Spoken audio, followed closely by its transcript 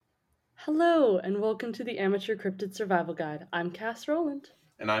Hello, and welcome to the Amateur Cryptid Survival Guide. I'm Cass Rowland.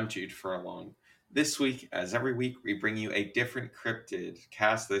 And I'm Jude Furlong. This week, as every week, we bring you a different cryptid.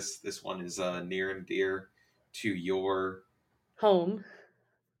 Cass, this one is near and dear to your. Home.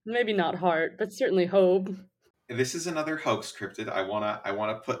 Maybe not heart, but certainly hope. This is another hoax cryptid. I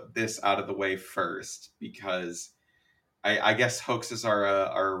wanna put this out of the way first because I guess hoaxes are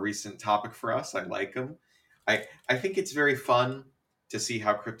a recent topic for us. I like them. I think it's very fun to see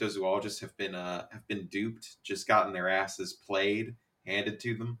how cryptozoologists have been duped, just gotten their asses played, handed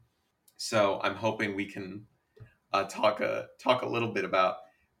to them. So I'm hoping we can talk a little bit about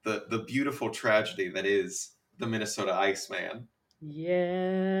the beautiful tragedy that is the Minnesota Iceman.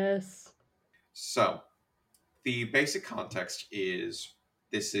 Yes. So the basic context is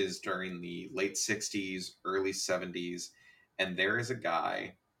this is during the late '60s, early '70s, and there is a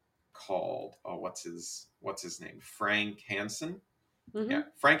guy called what's his name, Frank Hansen. Yeah, Mm-hmm.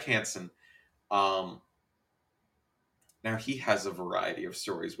 Frank Hansen. Um, Now he has a variety of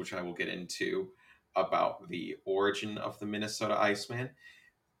stories which I will get into about the origin of the Minnesota Iceman.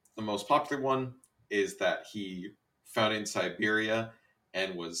 The most popular one is that he found it in Siberia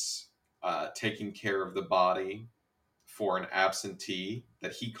and was taking care of the body for an absentee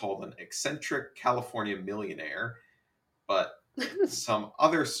that he called an eccentric California millionaire. But some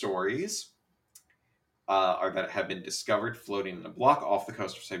other stories are that it had been discovered floating in a block off the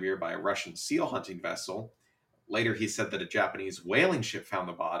coast of Siberia by a Russian seal hunting vessel. Later, he said that a Japanese whaling ship found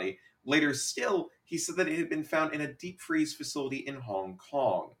the body. Later still, he said that it had been found in a deep freeze facility in Hong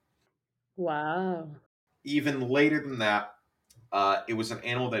Kong. Wow. Even later than that, it was an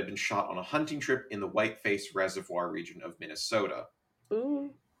animal that had been shot on a hunting trip in the Whiteface Reservoir region of Minnesota. Ooh.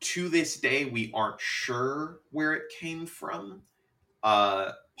 To this day, we aren't sure where it came from.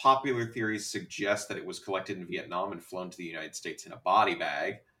 Popular theories suggest that it was collected in Vietnam and flown to the United States in a body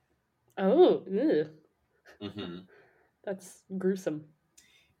bag. Oh, ew. Mhm. That's gruesome.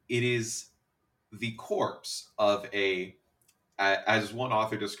 It is the corpse of as one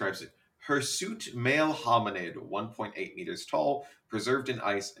author describes it, hirsute male hominid, 1.8 meters tall, preserved in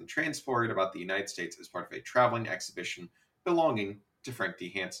ice and transported about the United States as part of a traveling exhibition belonging to Frank D.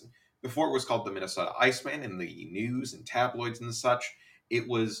 Hansen. Before it was called the Minnesota Iceman in the news and tabloids and such, it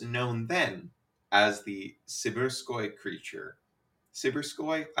was known then as the Sibirskoy creature.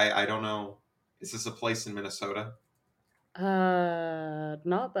 Sibirskoy? I don't know. Is this a place in Minnesota?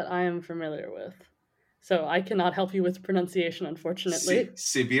 Not that I am familiar with. So I cannot help you with pronunciation, unfortunately.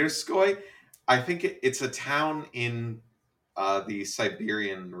 Sibirskoy? I think it's a town in the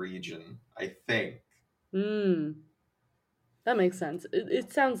Siberian region, I think. Hmm. That makes sense.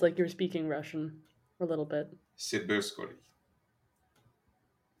 It sounds like you're speaking Russian a little bit. Sibirskoy.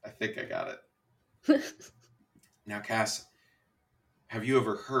 I think I got it. Now, Cass, have you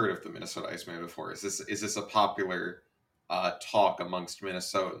ever heard of the Minnesota Iceman before? Is this a popular talk amongst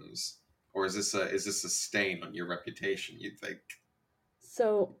Minnesotans, or is this a stain on your reputation? You think?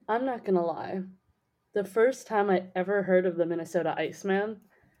 So I'm not gonna lie. The first time I ever heard of the Minnesota Iceman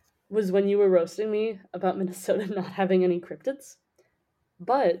was when you were roasting me about Minnesota not having any cryptids.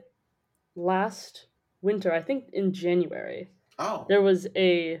 But last winter, I think in January, Oh, there was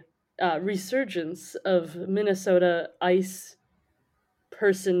a resurgence of Minnesota ice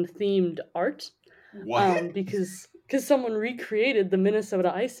person themed art what because someone recreated the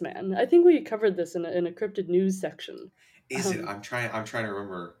Minnesota Iceman. I think we covered this in a cryptid news section. is it? Um, I'm trying to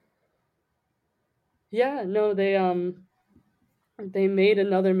remember. yeah, no, they made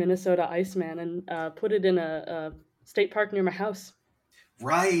another Minnesota Iceman and put it in a state park near my house.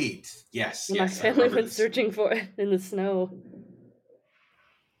 Right. Yes, And my yes, I family remember went this. searching for it in the snow.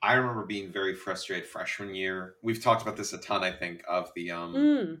 I remember being very frustrated freshman year. We've talked about this a ton, I think, of the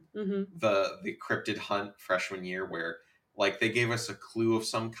Mm-hmm. the cryptid hunt freshman year where like they gave us a clue of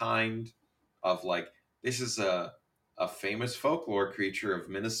some kind of like this is a famous folklore creature of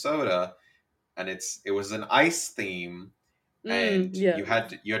Minnesota and it was an ice theme and Yeah. you had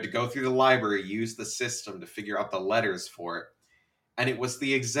to go through the library, use the system to figure out the letters for it. And it was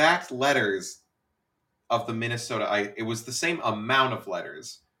the exact letters of the Minnesota it was the same amount of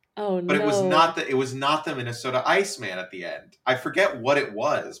letters, Oh but no. it was not the Minnesota Iceman at the end. I forget what it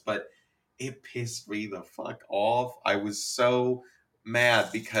was, but it pissed me the fuck off. I was so mad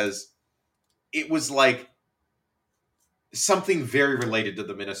because it was like something very related to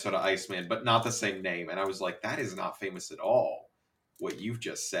the Minnesota Iceman, but not the same name. And I was like, that is not famous at all. What you've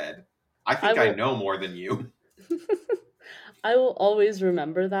just said. I I think I will know more than you. I will always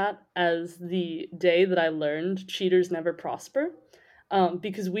remember that as the day that I learned cheaters never prosper.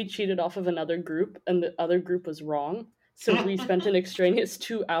 Because we cheated off of another group and the other group was wrong. So we spent an extraneous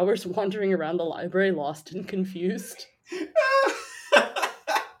 2 hours wandering around the library, lost and confused.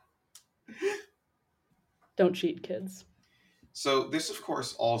 Don't cheat, kids. So this, of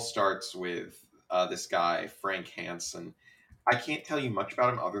course, all starts with this guy, Frank Hansen. I can't tell you much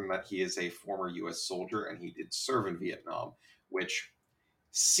about him other than that he is a former U.S. soldier and he did serve in Vietnam, which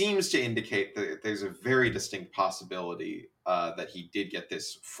seems to indicate that there's a very distinct possibility that he did get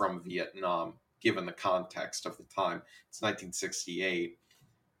this from Vietnam, given the context of the time. It's 1968.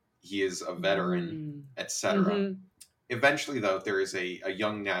 He is a veteran, etc. Mm-hmm. Eventually, though, there is a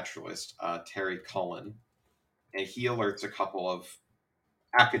young naturalist, Terry Cullen, and he alerts a couple of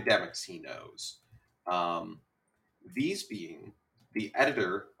academics he knows. Um, these being the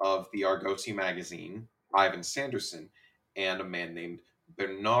editor of the Argosy magazine, Ivan Sanderson, and a man named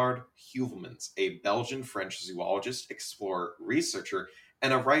Bernard Heuvelmans, a Belgian French zoologist, explorer, researcher,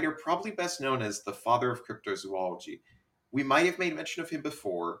 and a writer probably best known as the father of cryptozoology. We might have made mention of him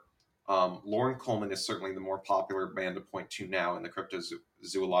before. Loren Coleman is certainly the more popular man to point to now in the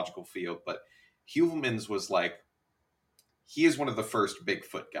cryptozoological field, but Heuvelmans was like, he is one of the first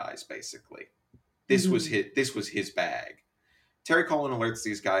Bigfoot guys, basically. This was his bag. Terry Cullen alerts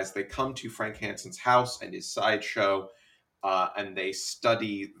these guys. They come to Frank Hansen's house and his sideshow, and they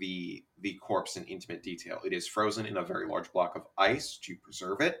study the corpse in intimate detail. It is frozen in a very large block of ice to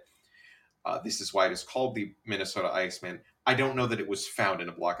preserve it. This is why it is called the Minnesota Iceman. I don't know that it was found in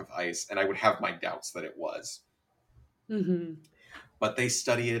a block of ice, and I would have my doubts that it was. Mm-hmm. But they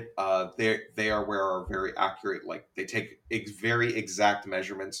study it. They are very accurate. Like they take very exact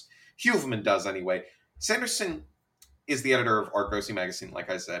measurements. Heuvelman does anyway. Sanderson is the editor of Argosy magazine,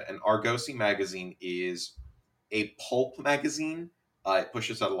 like I said, and Argosy magazine is a pulp magazine. It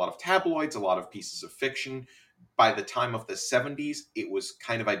pushes out a lot of tabloids, a lot of pieces of fiction. By the time of the 70s, it was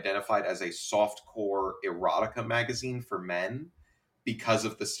kind of identified as a softcore erotica magazine for men because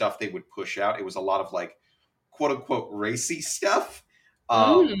of the stuff they would push out. It was a lot of like quote unquote racy stuff.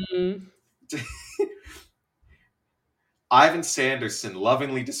 Ivan Sanderson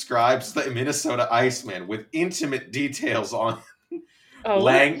lovingly describes the Minnesota Iceman with intimate details on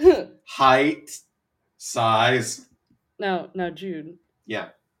length, height, size. Now, Jude.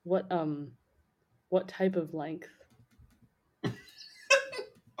 Yeah. What type of length?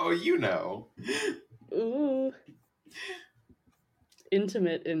 Oh, you know. Ooh.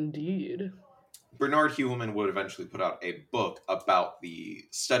 Intimate indeed. Bernard Heuvelman would eventually put out a book about the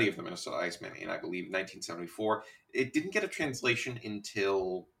study of the Minnesota Iceman in, I believe, 1974. It didn't get a translation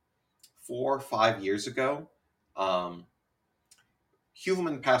until 4 or 5 years ago. Heuvelman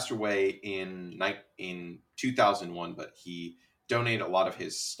passed away in 2001, but he donated a lot of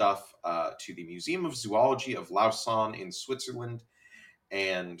his stuff to the Museum of Zoology of Lausanne in Switzerland,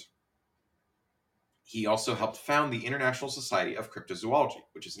 and he also helped found the International Society of Cryptozoology,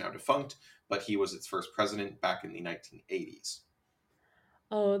 which is now defunct, but he was its first president back in the 1980s.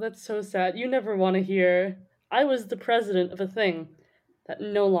 Oh, that's so sad. You never want to hear, I was the president of a thing that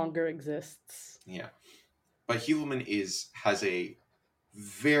no longer exists. Yeah. But Heuvelman has a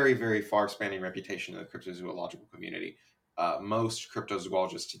very, very far-spanning reputation in the cryptozoological community. Most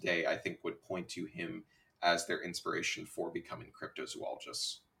cryptozoologists today, I think, would point to him as their inspiration for becoming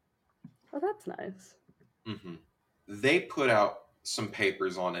cryptozoologists. Oh, that's nice. Mm-hmm. They put out some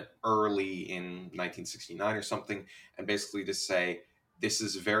papers on it early in 1969 or something, and basically to say this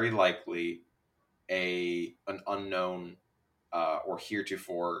is very likely an unknown or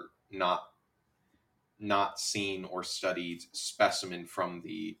heretofore not seen or studied specimen from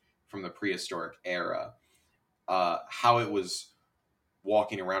the prehistoric era. How it was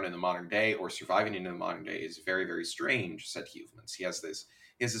walking around in the modern day or surviving in the modern day is very, very strange, said Heuvelmans. He has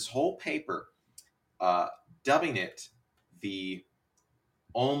this whole paper dubbing it the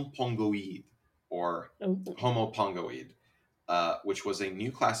Ompongoid or Homo pongoid, which was a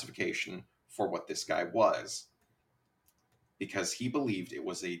new classification for what this guy was, because he believed it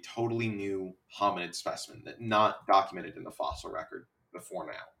was a totally new hominid specimen that not documented in the fossil record before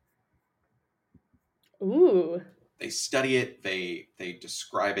now. Ooh. They study it. They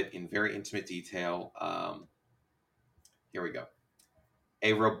describe it in very intimate detail. Here we go.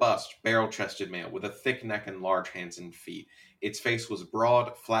 A robust, barrel-chested male with a thick neck and large hands and feet. Its face was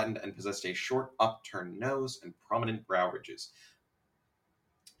broad, flattened, and possessed a short, upturned nose and prominent brow ridges.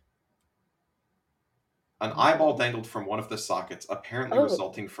 An eyeball dangled from one of the sockets, apparently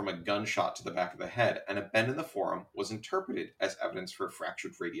resulting from a gunshot to the back of the head, and a bend in the forearm was interpreted as evidence for a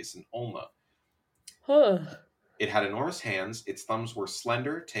fractured radius and ulna. It had enormous hands, its thumbs were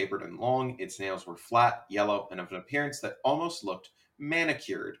slender, tapered, and long, its nails were flat, yellow, and of an appearance that almost looked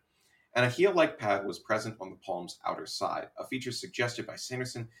manicured. and a heel-like pad was present on the palm's outer side, a feature suggested by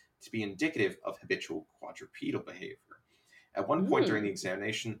Sanderson to be indicative of habitual quadrupedal behavior. At one point during the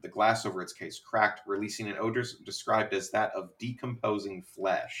examination, the glass over its case cracked, releasing an odor described as that of decomposing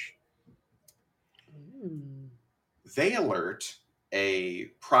flesh. They alert a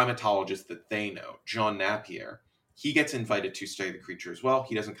primatologist that they know, John Napier. He gets invited to study the creature as well.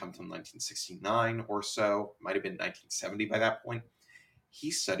 He doesn't come until 1969 or so. Might have been 1970 by that point.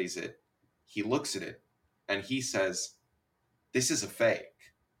 He studies it. He looks at it. And he says, this is a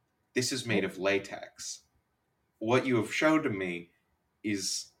fake. This is made of latex. What you have showed to me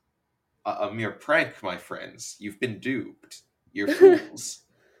is a mere prank, my friends. You've been duped. You're fools.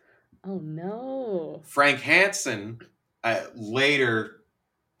 Oh, no. Frank Hansen, later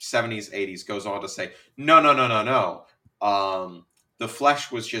 70s, 80s, goes on to say, no. The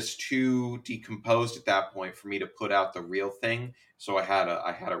flesh was just too decomposed at that point for me to put out the real thing, so I had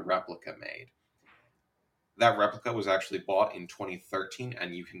a replica made. That replica was actually bought in 2013,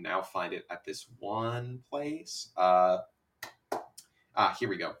 and you can now find it at this one place. Here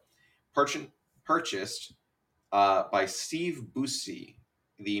we go. Purchased by Steve Busey,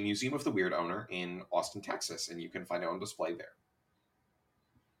 the Museum of the Weird owner in Austin, Texas, and you can find it on display there.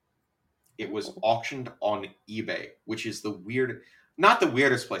 It was auctioned on eBay, which is not the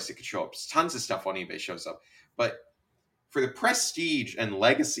weirdest place it could show up. Tons of stuff on eBay shows up, but for the prestige and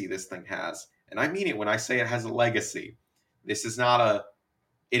legacy this thing has, and I mean it when I say it has a legacy, this is not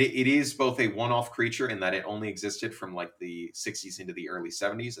it is both a one-off creature in that it only existed from like the 60s into the early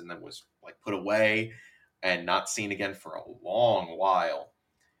 70s and then was like put away and not seen again for a long while.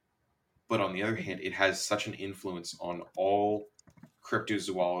 But on the other hand, it has such an influence on all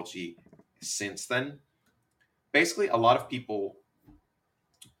cryptozoology since then. Basically, a lot of people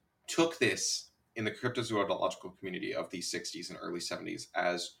took this in the cryptozoological community of the 60s and early 70s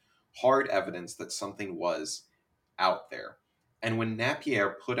as hard evidence that something was out there. And when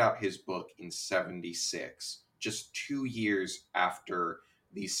Napier put out his book in 76, just 2 years after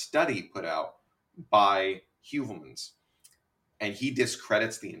the study put out by Heuvelmans, and he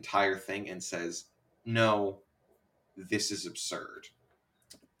discredits the entire thing and says, no, this is absurd.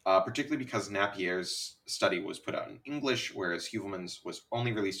 Particularly because Napier's study was put out in English, whereas Heuvelmans was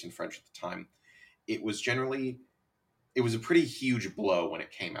only released in French at the time. It was a pretty huge blow when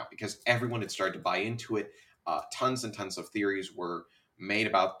it came out because everyone had started to buy into it. Tons and tons of theories were made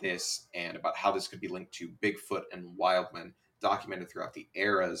about this and about how this could be linked to Bigfoot and Wildman, documented throughout the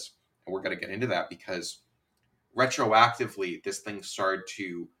eras. And we're going to get into that because retroactively, this thing started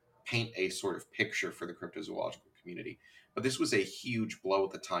to paint a sort of picture for the cryptozoological community. But this was a huge blow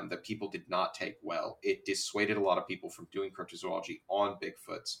at the time that people did not take well. It dissuaded a lot of people from doing cryptozoology on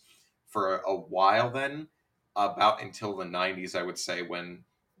Bigfoots. For a while then, about until the 90s, I would say, when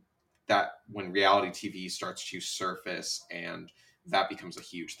reality TV starts to surface and that becomes a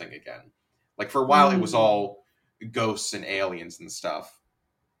huge thing again. Like for a while, it was all ghosts and aliens and stuff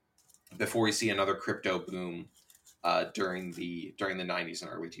before we see another crypto boom during the 90s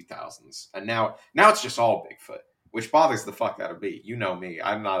and early 2000s. And now it's just all Bigfoot, which bothers the fuck out of me. You know me.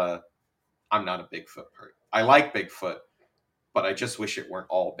 I'm not a Bigfoot person. I like Bigfoot, but I just wish it weren't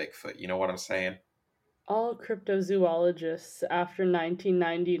all Bigfoot. You know what I'm saying? All cryptozoologists after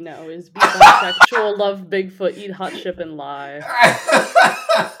 1990 know is be bisexual, love Bigfoot, eat hot chip, and lie.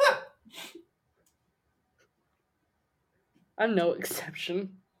 I'm no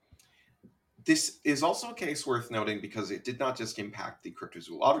exception. This is also a case worth noting because it did not just impact the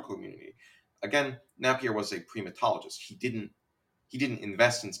cryptozoological community. Again, Napier was a primatologist. He didn't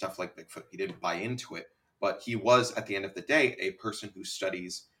invest in stuff like Bigfoot. He didn't buy into it. But he was, at the end of the day, a person who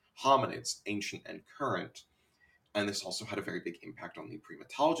studies hominids, ancient and current. And this also had a very big impact on the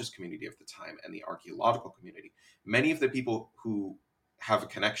primatologist community of the time and the archaeological community. Many of the people who have a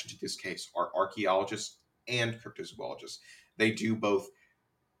connection to this case are archaeologists and cryptozoologists. They do both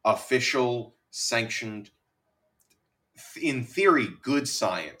official, sanctioned, in theory, good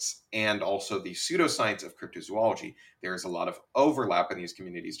science, and also the pseudoscience of cryptozoology. There is a lot of overlap in these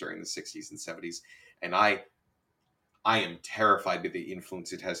communities during the 60s and 70s, and I am terrified by the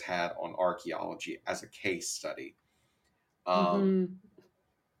influence it has had on archaeology as a case study.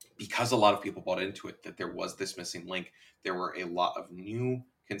 Because a lot of people bought into it, that there was this missing link, there were a lot of new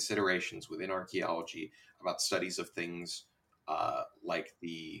considerations within archaeology about studies of things like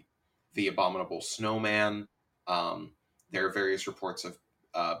the abominable snowman. There are various reports of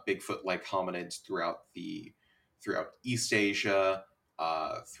Bigfoot-like hominids throughout East Asia,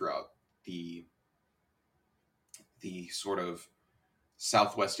 throughout the sort of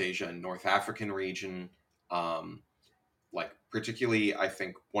Southwest Asia and North African region. like particularly, I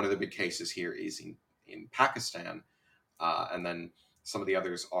think one of the big cases here is in Pakistan, and then some of the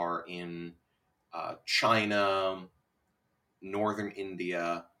others are in China, northern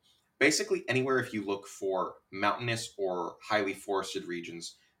India, basically anywhere if you look for mountainous or highly forested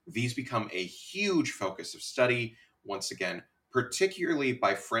regions, these become a huge focus of study, once again, particularly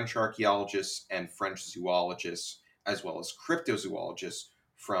by French archaeologists and French zoologists, as well as cryptozoologists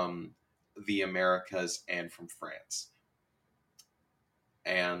from the Americas and from France.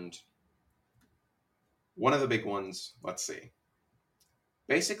 And one of the big ones, let's see,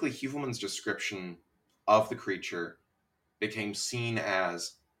 basically Huvelmann's description of the creature became seen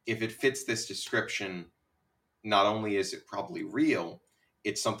as, if it fits this description, not only is it probably real,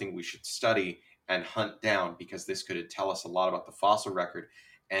 it's something we should study and hunt down, because this could tell us a lot about the fossil record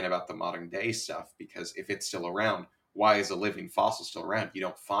and about the modern day stuff. Because if it's still around, why is a living fossil still around? You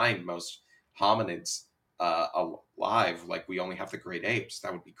don't find most hominids alive. Like, we only have the great apes.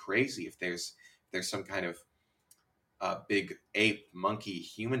 That would be crazy if there's some kind of big ape, monkey,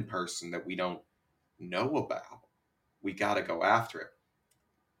 human person that we don't know about. We got to go after it.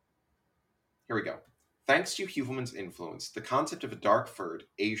 Here we go. Thanks to Huvelmann's influence, the concept of a dark-furred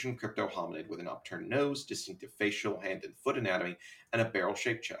Asian crypto-hominid with an upturned nose, distinctive facial, hand and foot anatomy, and a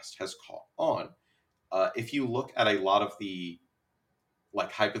barrel-shaped chest has caught on. If you look at a lot of the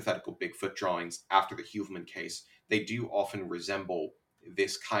hypothetical Bigfoot drawings after the Huvelmann case, they do often resemble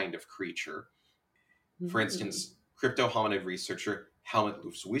this kind of creature. For instance, crypto-hominid researcher Helmut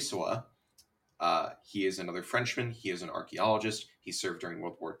Lufswissowa, he is another Frenchman. He is an archaeologist. He served during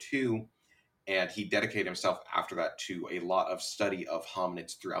World War II. And he dedicated himself after that to a lot of study of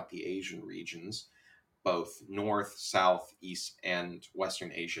hominids throughout the Asian regions, both North, South, East, and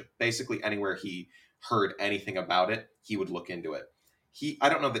Western Asia. Basically, anywhere he heard anything about it, he would look into it. I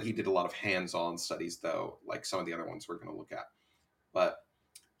don't know that he did a lot of hands-on studies, though, like some of the other ones we're going to look at. But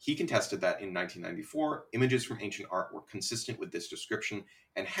he contested that in 1994, images from ancient art were consistent with this description,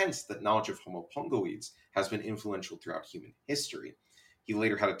 and hence that knowledge of Homo pongoides has been influential throughout human history. He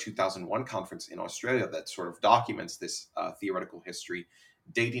later had a 2001 conference in Australia that sort of documents this theoretical history,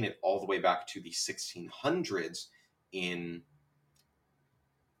 dating it all the way back to the 1600s in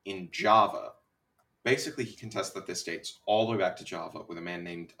Java. Basically, he contests that this dates all the way back to Java with a man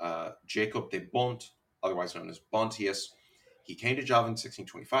named Jacob de Bont, otherwise known as Bontius. He came to Java in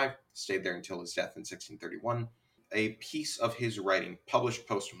 1625, stayed there until his death in 1631. A piece of his writing, published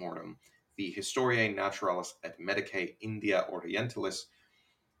post-mortem, the Historiae Naturalis et Medicae India Orientalis,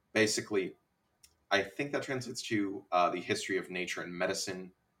 basically, I think that translates to the history of nature and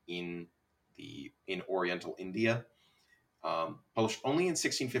medicine in Oriental India. Published only in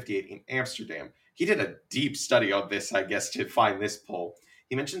 1658 in Amsterdam. He did a deep study on this, I guess, to find this poll.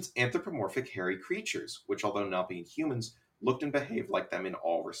 He mentions anthropomorphic hairy creatures, which, although not being humans, looked and behaved like them in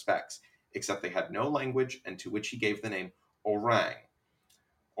all respects, except they had no language, and to which he gave the name orang.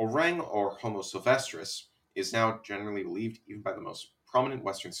 Orang, or Homo sylvestris, is now generally believed, even by the most prominent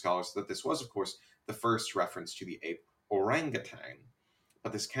Western scholars, that this was, of course, the first reference to the ape orangutan.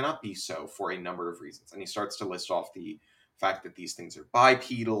 But this cannot be so for a number of reasons. And he starts to list off the fact that these things are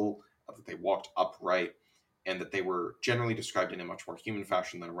bipedal, that they walked upright, and that they were generally described in a much more human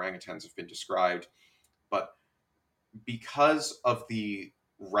fashion than orangutans have been described. But because of the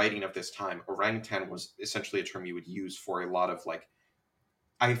writing of this time, orangutan was essentially a term you would use for a lot of, like,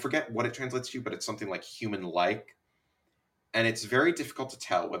 I forget what it translates to, but it's something like human-like. And it's very difficult to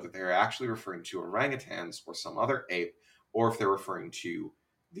tell whether they're actually referring to orangutans or some other ape, or if they're referring to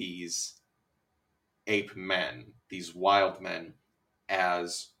these ape men, these wild men,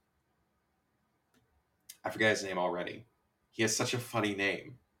 as... I forget his name already. He has such a funny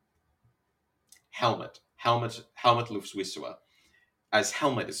name. Helmut Lufswissowa, as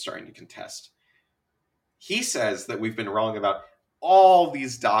Helmut is starting to contest. He says that we've been wrong about all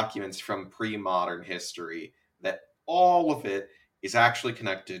these documents from pre-modern history, that all of it is actually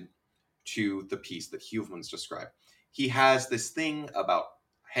connected to the piece that Huvelmann's described. He has this thing about,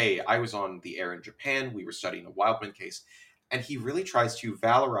 hey, I was on the air in Japan, we were studying a Wildman case, and he really tries to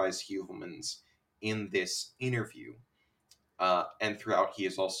valorize Huvelmann's in this interview. And throughout, he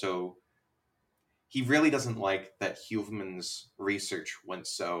really doesn't like that Huvelmann's research went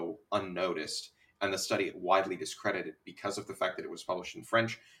so unnoticed, and the study widely discredited because of the fact that it was published in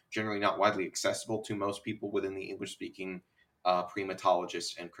French, generally not widely accessible to most people within the English-speaking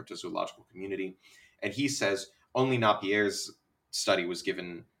primatologist and cryptozoological community. And he says only Napier's study was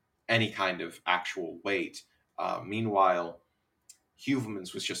given any kind of actual weight. Meanwhile,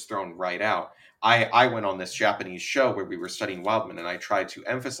 Huvelmann's was just thrown right out. I went on this Japanese show where we were studying Wildman, and I tried to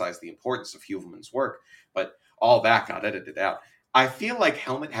emphasize the importance of Huvelmann's work, but all that got edited out. I feel like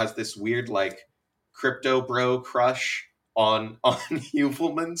Helmet has this weird like crypto bro crush on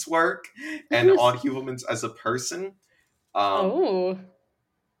Huvelman's work and on Huvelman's as a person. Um, Oh.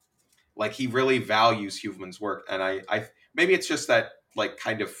 like he really values Huvelman's work, and I maybe it's just that like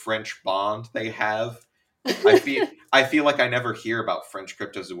kind of French bond they have. I feel like I never hear about French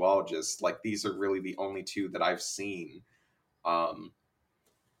cryptozoologists. Like these are really the only two that I've seen. Um,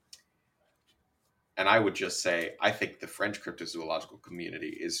 and I would just say I think the French cryptozoological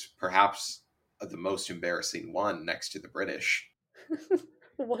community is perhaps the most embarrassing one next to the British.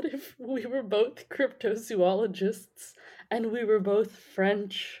 What if we were both cryptozoologists and we were both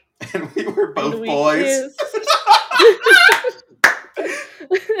French And we were and both we boys. kissed?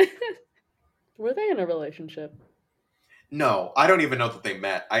 Were they in a relationship? No, I don't even know that they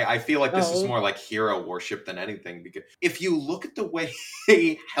met. I feel like this is Oh. more like hero worship than anything. Because if you look at the way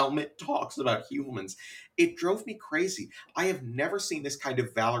Helmet talks about humans, it drove me crazy. I have never seen this kind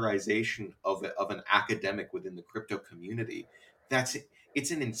of valorization of an academic within the crypto community. That's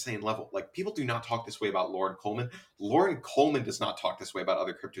it's an insane level. Like people do not talk this way about Lauren Coleman. Lauren Coleman does not talk this way about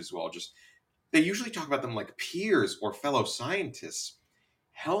other cryptozoologists. They usually talk about them like peers or fellow scientists.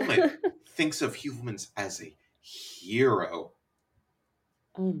 Helmet thinks of humans as a hero.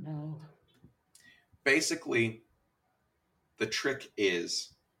 Oh no. Basically, the trick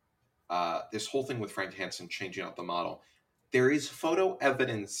is this whole thing with Frank Hansen changing out the model. There is photo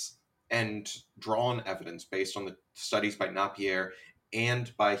evidence and drawn evidence based on the studies by Napier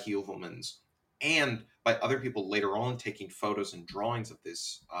and by Heuvelmans and by other people later on taking photos and drawings of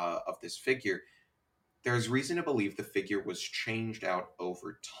this figure. There's reason to believe the figure was changed out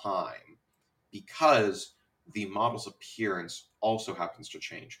over time because the model's appearance also happens to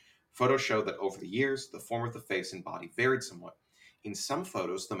change. Photos show that over the years, the form of the face and body varied somewhat. In some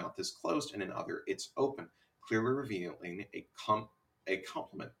photos, the mouth is closed, and in other, it's open, clearly revealing a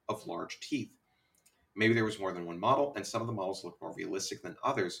complement of large teeth. Maybe there was more than one model, and some of the models look more realistic than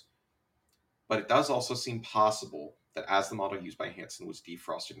others, but it does also seem possible that as the model used by Hansen was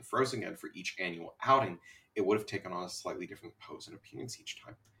defrosted and frozen again for each annual outing, it would have taken on a slightly different pose and appearance each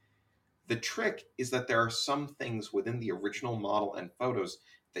time. The trick is that there are some things within the original model and photos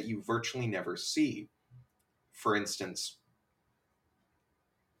that you virtually never see. For instance,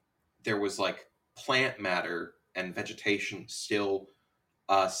 there was like plant matter and vegetation still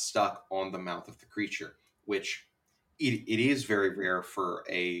stuck on the mouth of the creature, which it is very rare for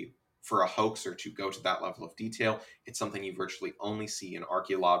a hoaxer to go to that level of detail. It's something you virtually only see in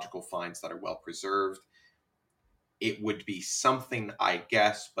archaeological finds that are well preserved. It would be something, I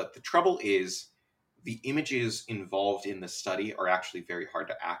guess, but the trouble is the images involved in the study are actually very hard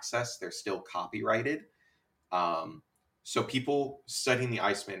to access. They're still copyrighted. Um, so people studying the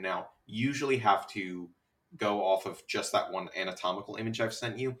Iceman now usually have to go off of just that one anatomical image I've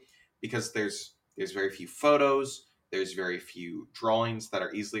sent you because there's very few photos, there's very few drawings that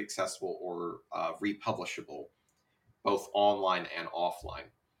are easily accessible or republishable, both online and offline.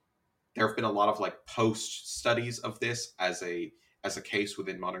 There have been a lot of like post studies of this as a case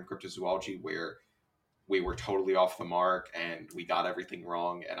within modern cryptozoology where we were totally off the mark and we got everything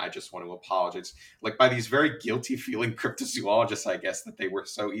wrong, and I just want to apologize like by these very guilty feeling cryptozoologists, I guess, that they were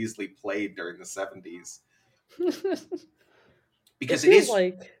so easily played during the 70s It because it feels is.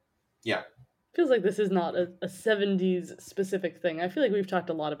 like Yeah. this is not a 70s specific thing. I feel like we've talked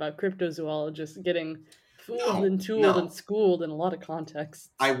a lot about cryptozoologists getting fooled No, and tooled and no, schooled in a lot of contexts.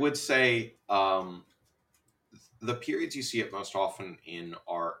 I would say the periods you see it most often in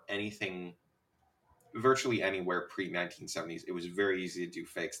are anything virtually anywhere pre 1970s. It was very easy to do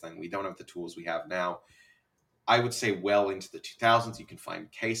fakes then. We don't have the tools we have now. I would say well into the 2000s, you can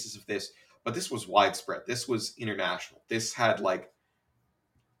find cases of this, but this was widespread. This was international. This had like,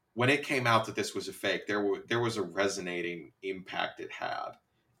 when it came out that this was a fake, there was a resonating impact it had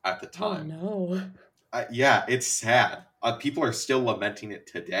at the Oh time. no. Yeah, it's sad. People are still lamenting it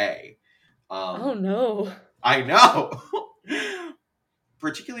today. Oh Um, no. I know,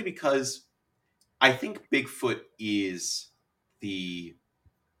 particularly because I think Bigfoot is the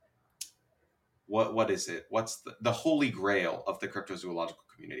what is it? What's the holy grail of the cryptozoological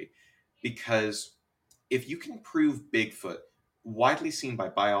community? Because if you can prove Bigfoot, widely seen by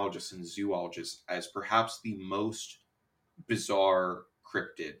biologists and zoologists as perhaps the most bizarre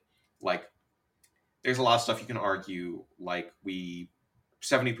cryptid, like there's a lot of stuff you can argue, like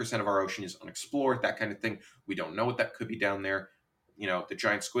 70% of our ocean is unexplored, that kind of thing. We don't know what that could be down there. You know, the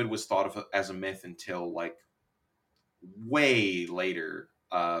giant squid was thought of as a myth until like way later.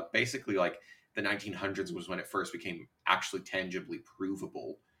 Basically, like the 1900s was when it first became actually tangibly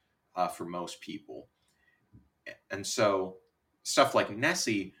provable for most people. And so stuff like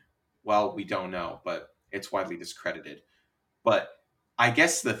Nessie, well, we don't know, but it's widely discredited. But I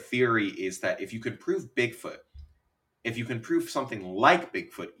guess the theory is that if you could prove Bigfoot, if you can prove something like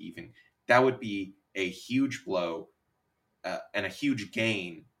Bigfoot, even, that would be a huge blow and a huge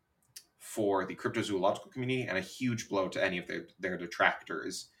gain for the cryptozoological community and a huge blow to any of their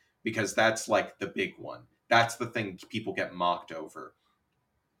detractors, because that's like the big one. That's the thing people get mocked over.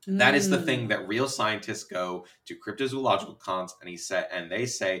 That is the thing Mm. that real scientists go to cryptozoological cons and they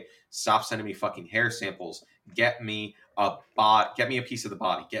say, stop sending me fucking hair samples. Get me a piece of the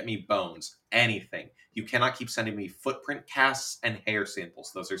body. Get me bones. Anything. You cannot keep sending me footprint casts and hair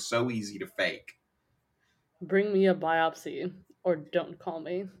samples. Those are so easy to fake. Bring me a biopsy, or don't call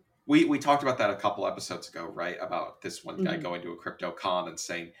me. We talked about that a couple episodes ago, right? About this one guy Mhm. going to a crypto con and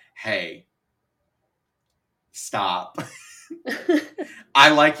saying, "Hey, stop. I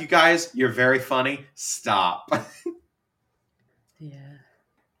like you guys. You're very funny. Stop." Yeah.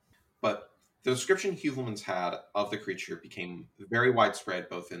 But the description Heuvelmans had of the creature became very widespread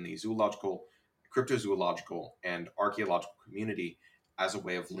both in the zoological, cryptozoological, and archaeological community as a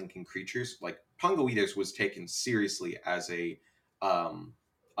way of linking creatures. Like Pongoides was taken seriously as a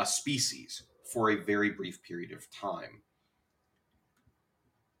species for a very brief period of time.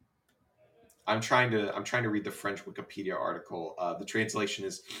 I'm trying to read the French Wikipedia article. The translation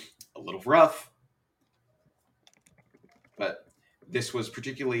is a little rough, but this was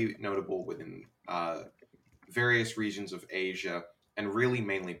particularly notable within various regions of Asia, and really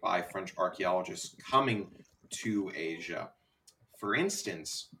mainly by French archaeologists coming to Asia. For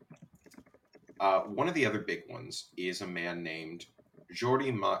instance, one of the other big ones is a man named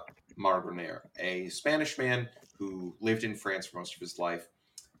Jordi Marboner, a Spanish man who lived in France for most of his life.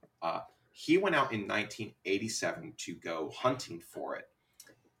 Uh, he went out in 1987 to go hunting for it.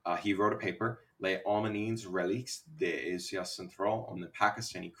 He wrote a paper, Les Hominines Reliques de Asia Central, on the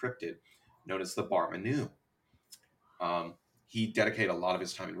Pakistani cryptid known as the Barmanu. Um, he dedicated a lot of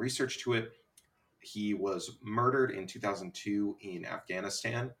his time and research to it. He was murdered in 2002 in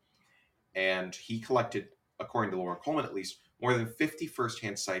Afghanistan, and he collected, according to Laura Coleman at least, more than 50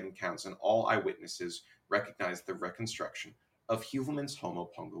 first-hand sighting counts, and all eyewitnesses recognized the reconstruction of Heuvelmann's Homo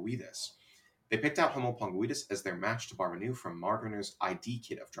pongoides. They picked out Homo pongoides as their match to Barmanu from Margoner's ID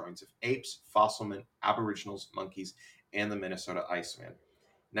kit of drawings of apes, fossilmen, aboriginals, monkeys, and the Minnesota Iceman.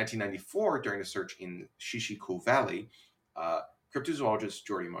 In 1994, during a search in Shishikul Valley, uh, cryptozoologist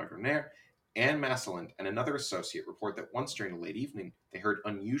Jordi Margoner and Massillon and another associate report that once during a late evening they heard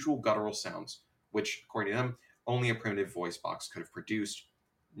unusual guttural sounds, which, according to them, only a primitive voice box could have produced.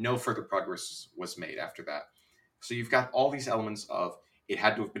 No further progress was made after that. So you've got all these elements of it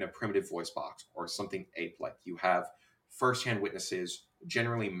had to have been a primitive voice box or something ape-like. You have first-hand witnesses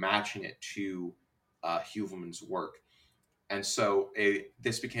generally matching it to Heuvelmann's work, and so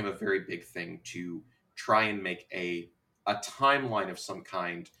this became a very big thing to try and make a timeline of some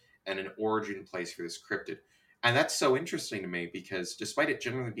kind and an origin place for this cryptid. And that's so interesting to me because despite it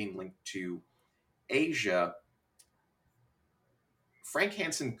generally being linked to Asia, Frank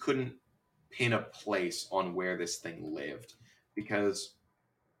Hansen couldn't pin a place on where this thing lived, because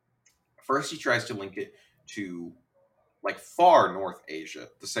first he tries to link it to like far North Asia,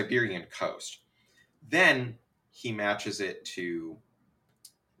 the Siberian coast. Then he matches it to,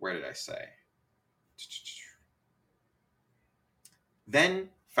 where did I say? Then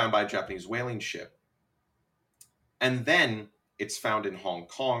found by a Japanese whaling ship. And then it's found in Hong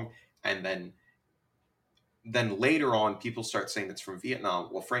Kong. And then later on, people start saying it's from Vietnam.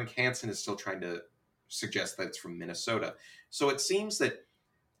 Well, Frank Hansen is still trying to suggest that it's from Minnesota. So it seems that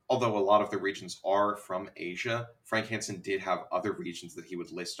although a lot of the regions are from Asia, Frank Hansen did have other regions that he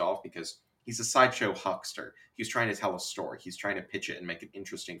would list off because he's a sideshow huckster. He's trying to tell a story. He's trying to pitch it and make it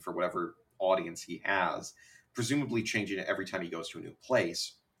interesting for whatever audience he has, presumably changing it every time he goes to a new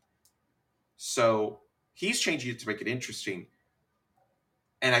place. So he's changing it to make it interesting.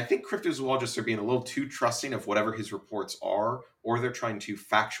 And I think cryptozoologists are being a little too trusting of whatever his reports are, or they're trying to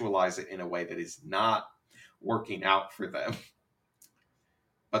factualize it in a way that is not working out for them.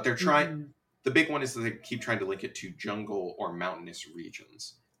 But they're trying. Mm-hmm. The big one is that they keep trying to link it to jungle or mountainous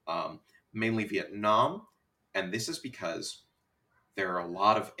regions, mainly Vietnam. And this is because there are a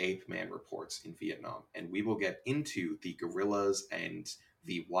lot of ape man reports in Vietnam. And we will get into the gorillas and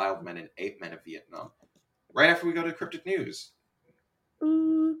the wild men and ape men of Vietnam right after we go to cryptid news.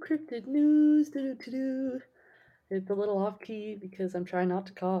 Ooh, cryptid news. Do-do-do-do. It's a little off key because I'm trying not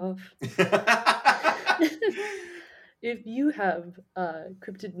to cough. If you have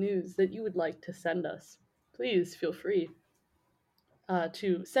cryptid news that you would like to send us, please feel free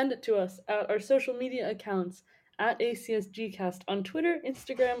to send it to us at our social media accounts at ACSGcast on Twitter,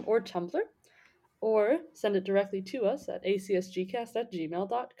 Instagram, or Tumblr, or send it directly to us at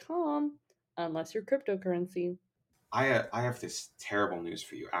acsgcast@gmail.com, unless you're cryptocurrency. I have this terrible news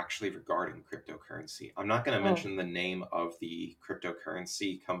for you, actually, regarding cryptocurrency. I'm not going to Oh. mention the name of the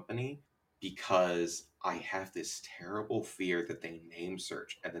cryptocurrency company because I have this terrible fear that they name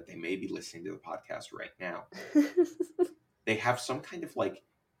search and that they may be listening to the podcast right now. They have some kind of like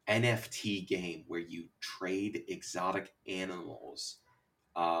NFT game where you trade exotic animals.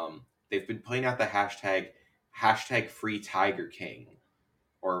 They've been putting out the hashtag Free Tiger King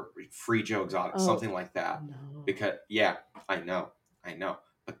or Free Joe Exotic, Oh, something like that. no. Because yeah, I know,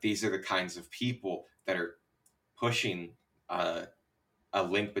 but these are the kinds of people that are pushing a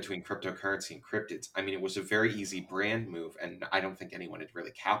link between cryptocurrency and cryptids. I mean, it was a very easy brand move, and I don't think anyone had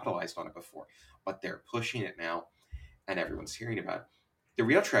really capitalized on it before. But they're pushing it now, and everyone's hearing about it. The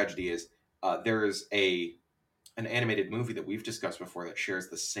real tragedy is there is an animated movie that we've discussed before that shares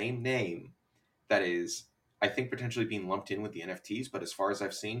the same name that is, I think, potentially being lumped in with the NFTs. But as far as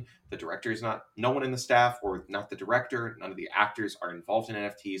I've seen, the director is not, no one in the staff or not the director, none of the actors are involved in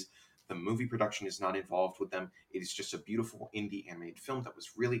NFTs. The movie production is not involved with them. It is just a beautiful indie animated film that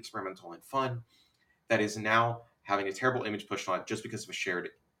was really experimental and fun that is now having a terrible image pushed on it just because of a shared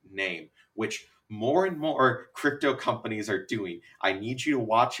name, which more and more crypto companies are doing. I need you to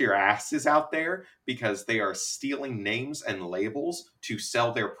watch your asses out there because they are stealing names and labels to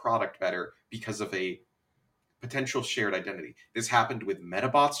sell their product better because of a potential shared identity. This happened with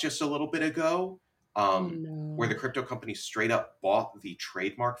Metabots just a little bit ago, Oh, where the no. crypto company straight up bought the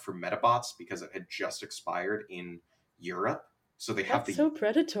trademark for Metabots because it had just expired in Europe. So they have That's the so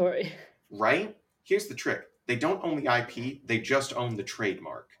predatory. right? Here's the trick. They don't own the IP, they just own the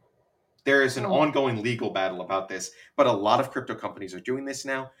trademark. There is an Oh. ongoing legal battle about this, but a lot of crypto companies are doing this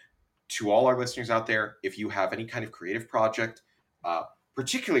now. To all our listeners out there, if you have any kind of creative project,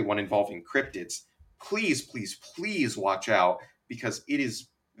 particularly one involving cryptids, please, please, please watch out because it is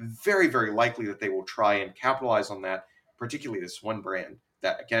very, very likely that they will try and capitalize on that, particularly this one brand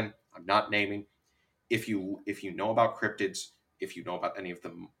that, again, I'm not naming. If you know about cryptids, if you know about any of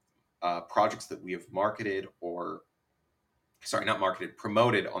the projects that we have marketed or sorry, not marketed,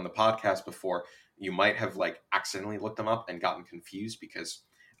 promoted on the podcast before, you might have like accidentally looked them up and gotten confused because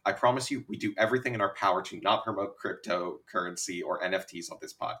I promise you, we do everything in our power to not promote cryptocurrency or NFTs on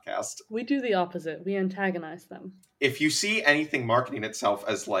this podcast. We do the opposite. We antagonize them. If you see anything marketing itself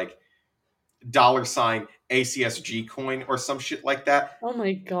as like $ ACSG coin or some shit like that, Oh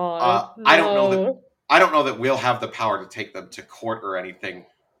my god. I don't know that No. we'll have the power to take them to court or anything,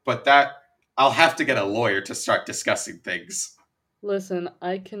 but that I'll have to get a lawyer to start discussing things. Listen,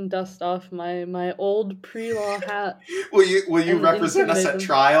 I can dust off my old pre-law hat Will you and represent us intimidate at them.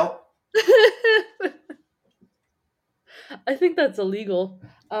 trial? I think that's illegal.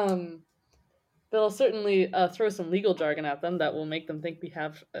 But I'll certainly throw some legal jargon at them that will make them think we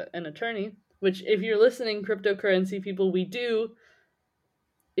have an attorney. Which, if you're listening, cryptocurrency people, we do.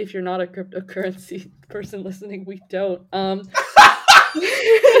 If you're not a cryptocurrency person listening, we don't.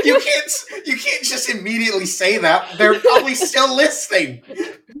 You can't just immediately say that. They're probably still listening.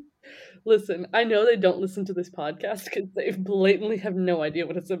 Listen, I know they don't listen to this podcast because they blatantly have no idea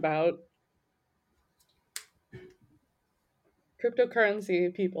what it's about.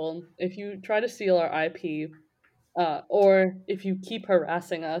 Cryptocurrency people, if you try to steal our IP, or if you keep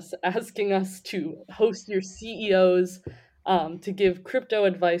harassing us, asking us to host your CEOs, to give crypto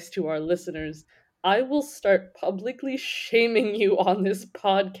advice to our listeners, I will start publicly shaming you on this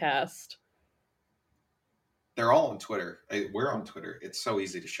podcast. They're all on Twitter. We're on Twitter. It's so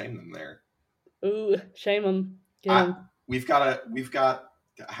easy to shame them there. Ooh, shame them. Get I them. we've got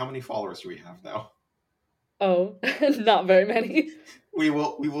how many followers do we have now? Oh, not very many. We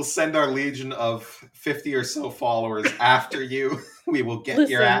will send our legion of 50 or so followers after you. We will get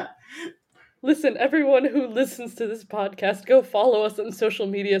your Listen, listen, everyone who listens to this podcast, go follow us on social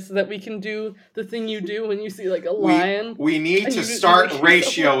media so that we can do the thing you do when you see like a lion. We need and to you start make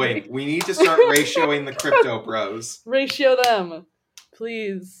yourself ratioing. big. We need to start ratioing the crypto bros. Ratio them,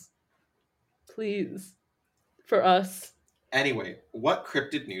 please, please, for us. Anyway, what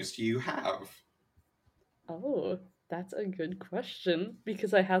cryptid news do you have? Oh, that's a good question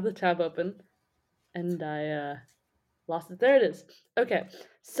because I have the tab open and I lost it. There it is. Okay,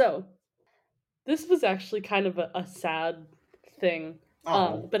 so this was actually kind of a sad thing,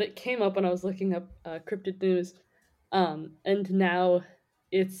 Oh, but it came up when I was looking up cryptid news, and now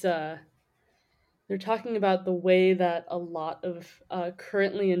it's they're talking about the way that a lot of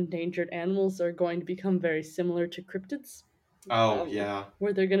currently endangered animals are going to become very similar to cryptids, oh yeah.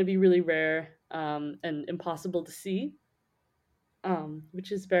 where they're going to be really rare. and impossible to see,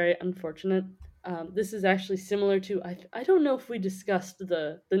 which is very unfortunate. This is actually similar to I don't know if we discussed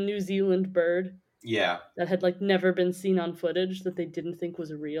the New Zealand bird Yeah. that had like never been seen on footage that they didn't think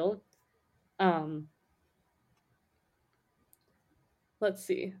was real. Um, let's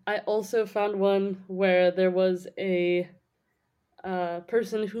see. I also found one where there was a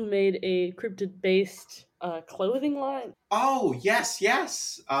person who made a cryptid based clothing line. Oh, yes,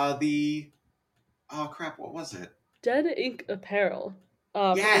 yes. Oh crap, what was it? Dead Ink Apparel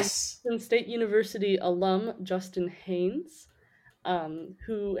from Yes. Washington State University alum Justin Haynes,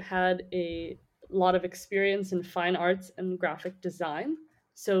 who had a lot of experience in fine arts and graphic design.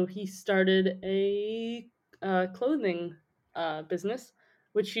 So he started a clothing business,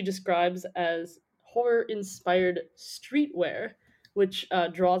 which he describes as horror inspired streetwear, which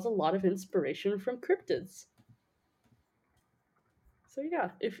draws a lot of inspiration from cryptids. So yeah,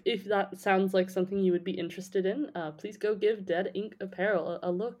 if that sounds like something you would be interested in, please go give Dead Ink Apparel a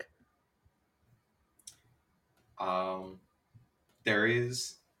look. Um, there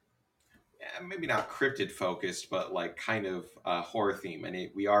is maybe not cryptid focused, but like kind of horror theme, and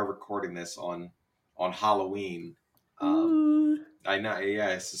we are recording this on Halloween. Um, Ooh, I know, yeah,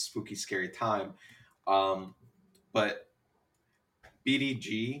 it's a spooky, scary time. Um, but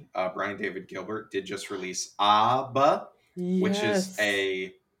BDG, Brian David Gilbert, did just release Abba, which is yes.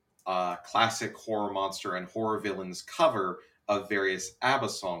 a classic horror monster and horror villains cover of various ABBA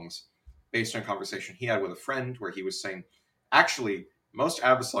songs based on a conversation he had with a friend where he was saying, actually, most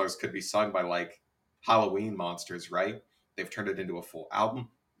ABBA songs could be sung by like Halloween monsters, right? They've turned it into a full album.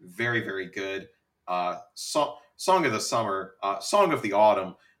 Very, very good. Song of the summer, song of the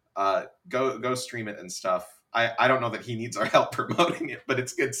autumn. Go stream it and stuff. I don't know that he needs our help promoting it, but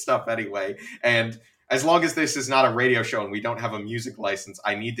it's good stuff anyway. And as long as this is not a radio show and we don't have a music license,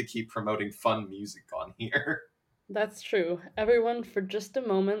 I need to keep promoting fun music on here. That's true. Everyone, for just a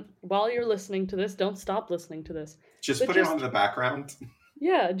moment, while you're listening to this, don't stop listening to this. Just But put it on in just the background.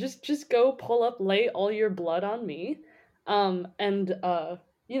 yeah, just go pull up Lay All Your Blood on Me. And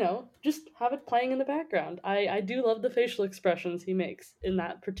just have it playing in the background. I do love the facial expressions he makes in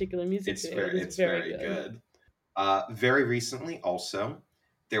that particular music video. It is It's very very good. good. Very recently, also,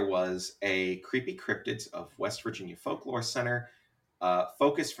 there was a Creepy Cryptids of West Virginia Folklore Center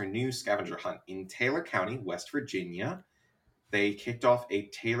focus for new scavenger hunt in Taylor County, West Virginia. They kicked off a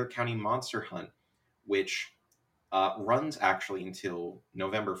Taylor County monster hunt, which runs actually until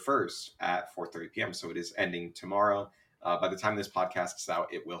November 1st at 4:30 p.m. So it is ending tomorrow. By the time this podcast is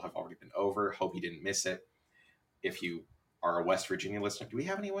out, it will have already been over. Hope you didn't miss it. If you are a West Virginia listener, do we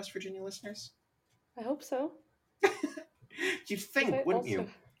have any West Virginia listeners? I hope so. You'd 'Cause think, wouldn't you?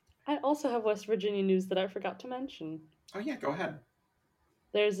 I also have West Virginia news that I forgot to mention. Oh yeah, go ahead.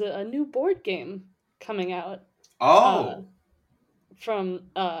 There's a new board game coming out uh, Oh, from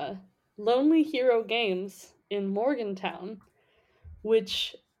Lonely Hero Games in Morgantown,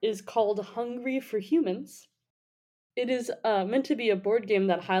 which is called Hungry for Humans. It is meant to be a board game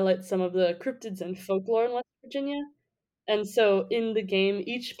that highlights some of the cryptids and folklore in West Virginia. And so in the game,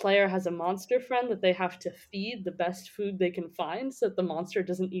 each player has a monster friend that they have to feed the best food they can find so that the monster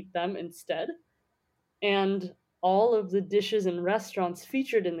doesn't eat them instead. And all of the dishes and restaurants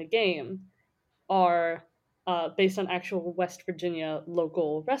featured in the game are based on actual West Virginia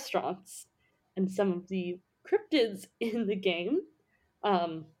local restaurants. And some of the cryptids in the game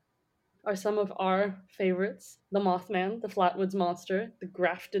um, are some of our favorites: the Mothman, the Flatwoods Monster, the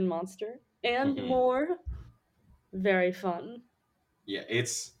Grafton Monster, and hmm more. Very fun. yeah.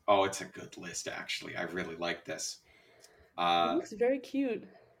 It's a good list actually. I really like this. It Uh, looks very cute.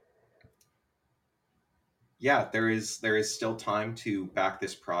 yeah, there is still time to back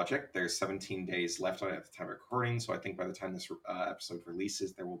this project. There's 17 days left on it at the time of recording, so I think by the time this episode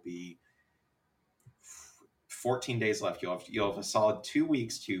releases, there will be 14 days left. You'll have a solid 2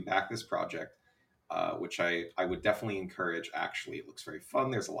 weeks to back this project, which I would definitely encourage. Actually, it looks very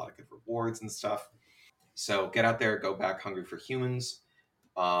fun. There's a lot of good rewards and stuff. So get out there, go back Hungry for Humans.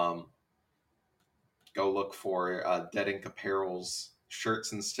 Um, go look for Dead Ink Apparel's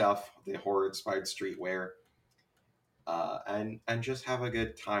shirts and stuff, the horror inspired streetwear, and just have a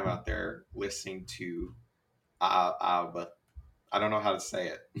good time out there listening to but I don't know how to say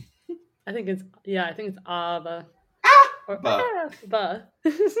it. I think it's Ava or But Ava.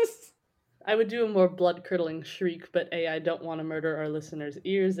 I would do a more blood curdling shriek, but A, I don't want to murder our listeners'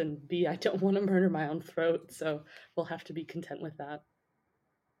 ears, and B, I don't want to murder my own throat, so we'll have to be content with that.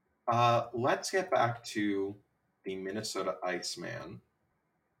 let's get back to the Minnesota Iceman,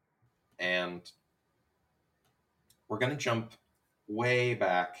 and we're going to jump way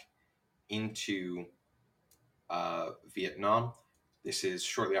back into Vietnam. This is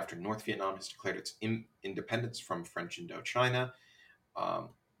shortly after North Vietnam has declared its independence from French Indochina.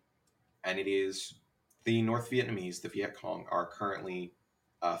 And it is the North Vietnamese, the Viet Cong, are currently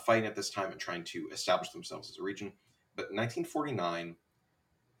fighting at this time and trying to establish themselves as a region. But in 1949,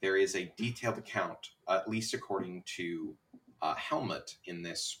 there is a detailed account, at least according to Helmut in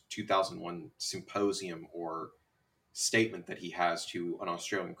this 2001 symposium or statement that he has to an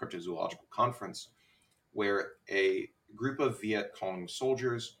Australian cryptozoological conference, where a group of Viet Cong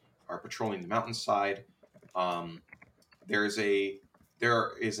soldiers are patrolling the mountainside. There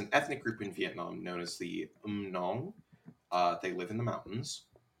is an ethnic group in Vietnam known as the Nong. They live in the mountains,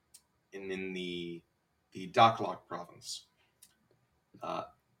 and in the Dak Lak province.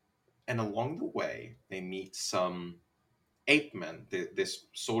 And along the way, they meet some ape men. This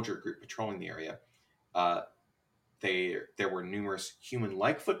soldier group patrolling the area. There were numerous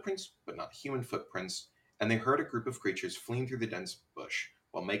human-like footprints, but not human footprints, and they heard a group of creatures fleeing through the dense bush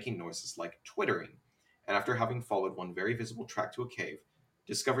while making noises like twittering. And after having followed one very visible track to a cave,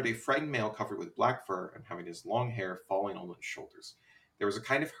 discovered a frightened male covered with black fur and having his long hair falling on his shoulders. There was a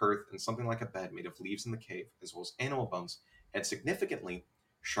kind of hearth and something like a bed made of leaves in the cave, as well as animal bones, and significantly,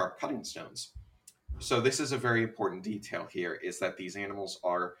 sharp cutting stones. So this is a very important detail here, is that these animals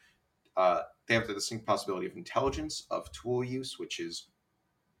are, they have the distinct possibility of intelligence, of tool use, which is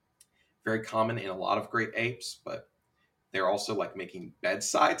very common in a lot of great apes, but they're also like making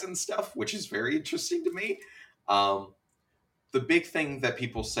bedsides and stuff, which is very interesting to me. The big thing that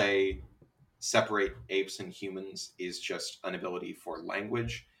people say separate apes and humans is just an ability for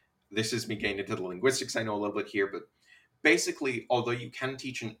language. This is me getting into the linguistics I know a little bit here, but basically, although you can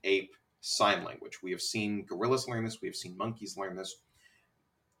teach an ape sign language, we have seen gorillas learn this, we have seen monkeys learn this.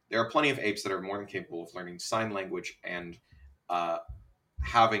 There are plenty of apes that are more than capable of learning sign language and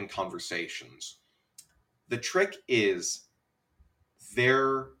having conversations. The trick is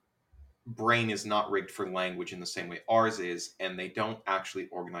their brain is not rigged for language in the same way ours is, and they don't actually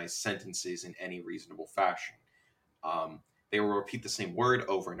organize sentences in any reasonable fashion. They will repeat the same word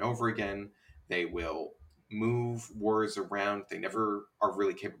over and over again. They will move words around. They never are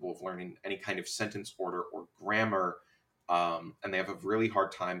really capable of learning any kind of sentence order or grammar, and they have a really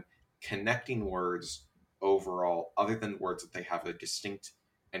hard time connecting words overall, other than words that they have a distinct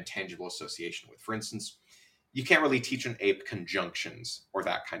and tangible association with. For instance, you can't really teach an ape conjunctions or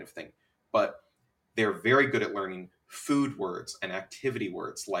that kind of thing, but they're very good at learning food words and activity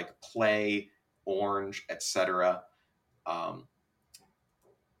words like play, orange, etc.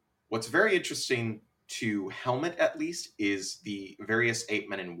 What's very interesting to Helmut, at least, is the various ape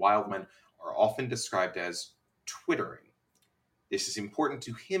men and wild men are often described as twittering. This is important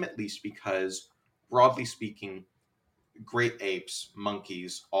to him, at least, because, broadly speaking, great apes,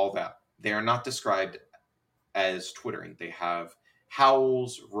 monkeys, all that, they are not described as twittering. They have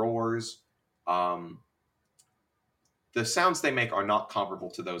howls, roars. The sounds they make are not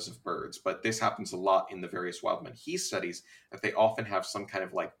comparable to those of birds, but this happens a lot in the various wild men he studies, that they often have some kind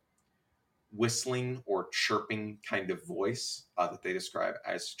of like whistling or chirping kind of voice that they describe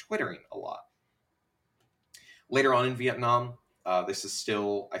as twittering a lot. Later on in Vietnam, this is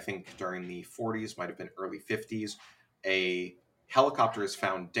still, I think, during the 40s, might have been early 50s, a helicopter is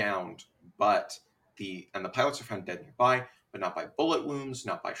found downed, but the pilots are found dead nearby, but not by bullet wounds,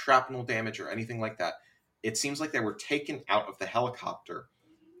 not by shrapnel damage or anything like that. It seems like they were taken out of the helicopter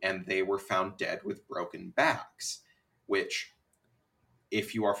and they were found dead with broken backs, which,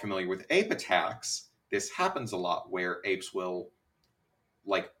 if you are familiar with ape attacks, this happens a lot where apes will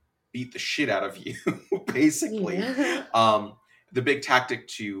like beat the shit out of you, basically. Yeah. The big tactic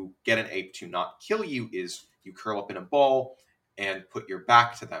to get an ape to not kill you is you curl up in a ball and put your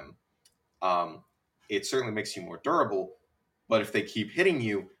back to them. It certainly makes you more durable, but if they keep hitting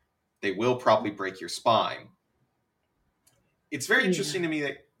you, they will probably break your spine. It's very interesting to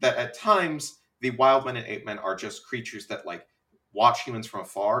me that at times the wild men and ape men are just creatures that like watch humans from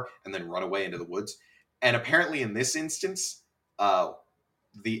afar and then run away into the woods. And apparently in this instance,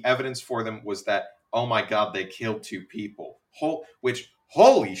 the evidence for them was that, oh my god, they killed 2 people.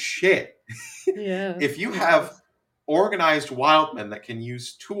 Holy shit. Yeah. If you have organized wild men that can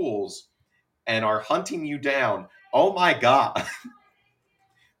use tools and are hunting you down, oh my god.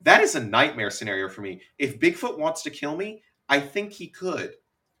 That is a nightmare scenario for me. If Bigfoot wants to kill me, I think he could.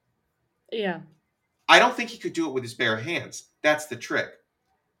 Yeah. I don't think he could do it with his bare hands. That's the trick.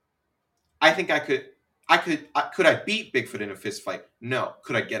 I think I could. Could I beat Bigfoot in a fist fight? No.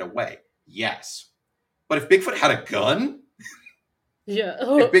 Could I get away? Yes. But if Bigfoot had a gun, Yeah.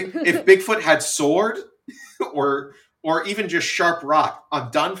 if Bigfoot had sword or or even just sharp rock,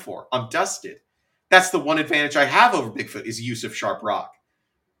 I'm done for. I'm dusted. That's the one advantage I have over Bigfoot is use of sharp rock.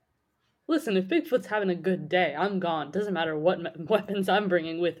 Listen, if Bigfoot's having a good day, I'm gone. Doesn't matter what weapons I'm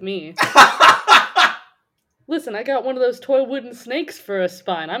bringing with me. Listen, I got one of those toy wooden snakes for a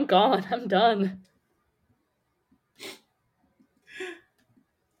spine. I'm gone. I'm done.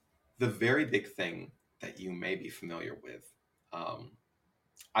 The very big thing that you may be familiar with,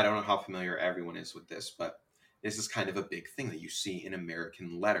 I don't know how familiar everyone is with this, but this is kind of a big thing that you see in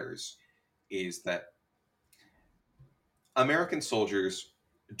American letters, is that American soldiers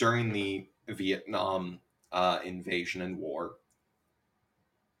during the Vietnam invasion and war,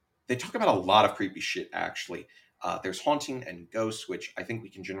 they talk about a lot of creepy shit, actually. There's haunting and ghosts, which I think we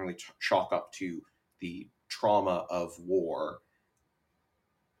can generally chalk up to the trauma of war.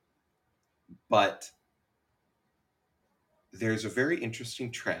 But there's a very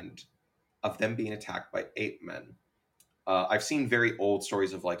interesting trend of them being attacked by ape men. I've seen very old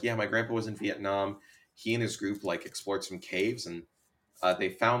stories of like, yeah, my grandpa was in Vietnam. He and his group like explored some caves, and they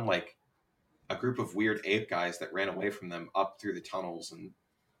found like a group of weird ape guys that ran away from them up through the tunnels. And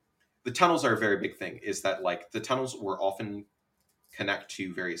the tunnels are a very big thing. Is that like the tunnels were often connect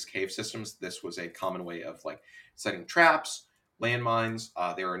to various cave systems. This was a common way of like setting traps, landmines.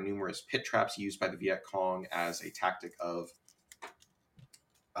 There are numerous pit traps used by the Viet Cong as a tactic of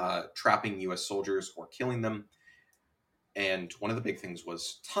trapping U.S. soldiers or killing them. And one of the big things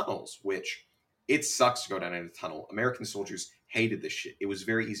was tunnels, which it sucks to go down in a tunnel. American soldiers hated this shit. It was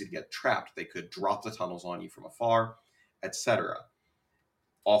very easy to get trapped. They could drop the tunnels on you from afar, etc.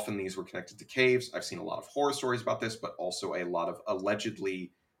 Often these were connected to caves. I've seen a lot of horror stories about this, but also a lot of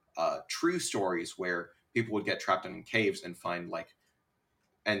allegedly true stories where people would get trapped in caves and find like,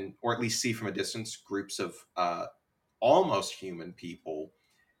 and or at least see from a distance groups of almost human people,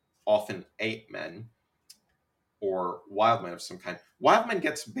 often ape men or wild men of some kind. Wild men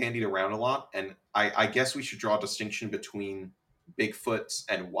gets bandied around a lot, and I guess we should draw a distinction between Bigfoots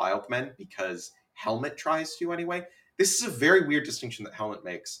and wild men because Helmet tries to anyway. This is a very weird distinction that Helmet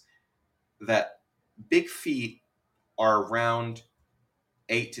makes. That big feet are around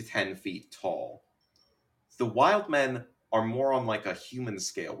 8 to 10 feet tall. The wild men are more on like a human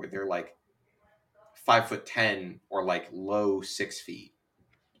scale where they're like 5'10" or like low 6 feet.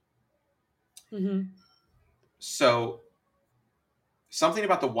 Mm-hmm. So something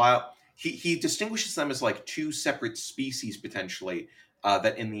about the wild, he distinguishes them as like two separate species potentially,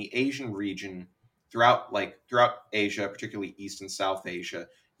 that in the Asian region, throughout Asia, particularly East and South Asia,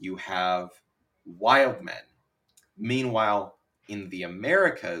 you have wild men. Meanwhile, in the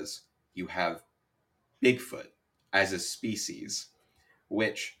Americas, you have Bigfoot as a species,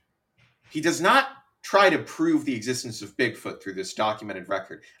 which he does not try to prove the existence of Bigfoot through this documented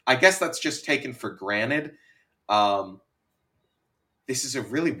record. I guess that's just taken for granted. This is a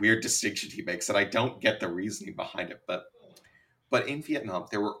really weird distinction he makes, and I don't get the reasoning behind it. But in Vietnam,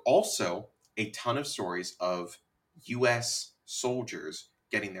 there were also a ton of stories of U.S. soldiers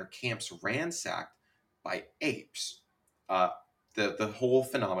getting their camps ransacked by apes. Uh, the whole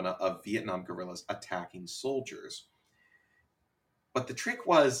phenomena of Vietnam guerrillas attacking soldiers. But the trick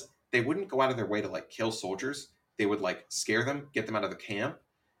was they wouldn't go out of their way to like kill soldiers. They would like scare them, get them out of the camp,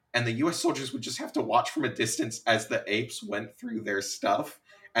 and the US soldiers would just have to watch from a distance as the apes went through their stuff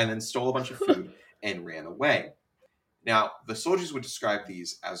and then stole a bunch of food and ran away. Now, the soldiers would describe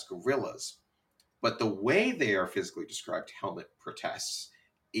these as guerrillas, but the way they are physically described, Helmet protests,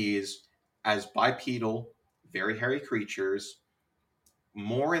 is as bipedal, very hairy creatures,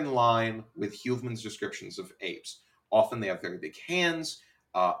 more in line with Heuvelmann's descriptions of apes. Often they have very big hands,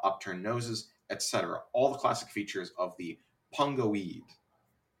 upturned noses, etc. All the classic features of the pungoid,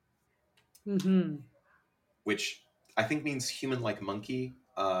 Mm-hmm. which I think means human-like monkey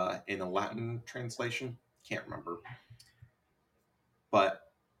in a Latin translation. Can't remember, but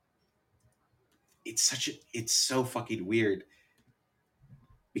it's so fucking weird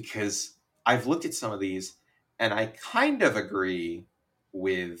because I've looked at some of these and I kind of agree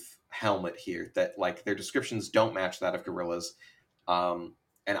with Helmet here that like their descriptions don't match that of gorillas. And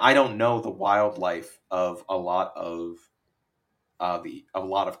I don't know the wildlife of a lot of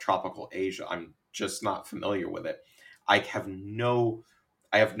tropical Asia. I'm just not familiar with it. I have no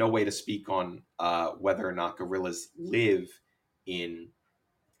I have no way to speak on whether or not gorillas live in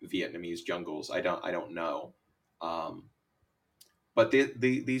Vietnamese jungles. I don't know. Um, but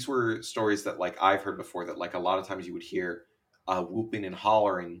these were stories that like I've heard before that like a lot of times you would hear whooping and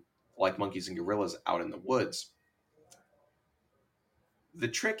hollering like monkeys and gorillas out in the woods. The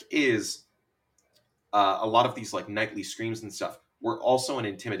trick is a lot of these like nightly screams and stuff were also an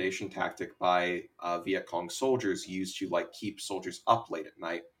intimidation tactic by Viet Cong soldiers used to like keep soldiers up late at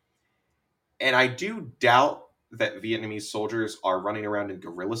night. And I do doubt that Vietnamese soldiers are running around in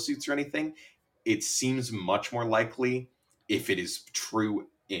gorilla suits or anything. It seems much more likely, if it is true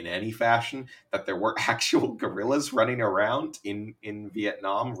in any fashion, that there were actual guerrillas running around in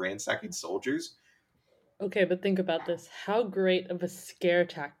Vietnam ransacking soldiers. Okay, but think about this. How great of a scare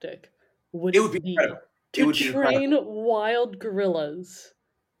tactic would It would be it be incredible. It to would be train incredible. wild gorillas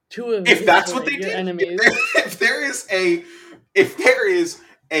to If that's what eviscerate they your did, enemies? if there is a if there is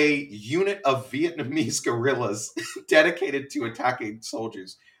a unit of Vietnamese guerrillas dedicated to attacking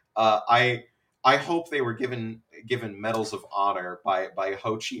soldiers, I hope they were given medals of honor by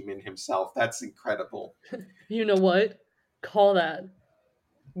Ho Chi Minh himself. That's incredible. You know what? Call that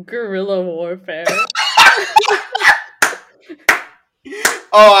guerrilla warfare.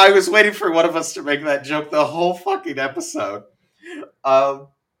 Oh, I was waiting for one of us to make that joke the whole fucking episode. Um,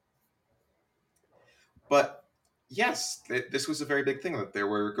 but yes, this was a very big thing that there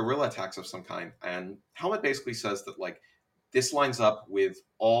were guerrilla attacks of some kind, and Helmet basically says that like this lines up with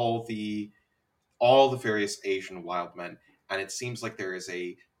all the various Asian wild men, and it seems like there is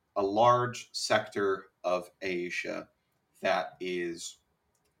a large sector of Asia that is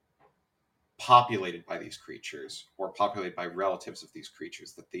populated by these creatures or populated by relatives of these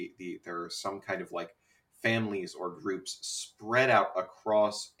creatures. That there are some kind of like families or groups spread out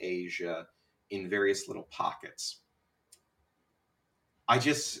across Asia in various little pockets. I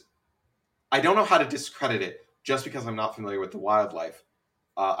just I don't know how to discredit it just because I'm not familiar with the wildlife.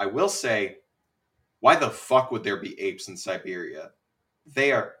 I will say, why the fuck would there be apes in Siberia?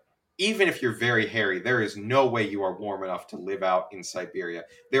 They are, even if you're very hairy, there is no way you are warm enough to live out in Siberia.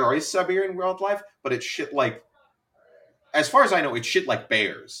 There is Siberian wildlife, but it's shit like, as far as I know, it's shit like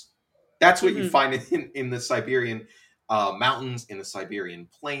bears. That's what you Hmm. find in the Siberian mountains, in the Siberian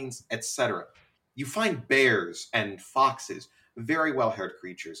plains, etc. You find bears and foxes, very well haired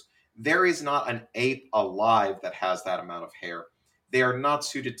creatures. There is not an ape alive that has that amount of hair. They are not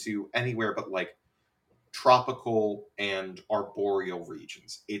suited to anywhere but like tropical and arboreal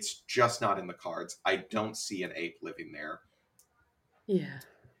regions. It's just not in the cards. I don't see an ape living there. Yeah.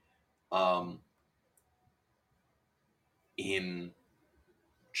 Um, in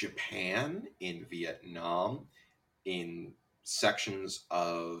Japan, in Vietnam, in sections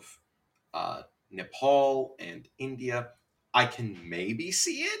of Nepal and India, I can maybe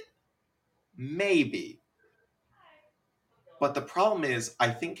see it. Maybe. But the problem is,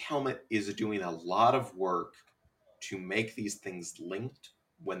 I think Helmet is doing a lot of work to make these things linked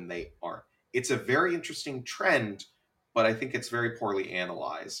when they aren't. It's a very interesting trend, but I think it's very poorly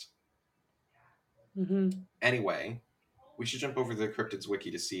analyzed. Hmm. Anyway, we should jump over to the Cryptids wiki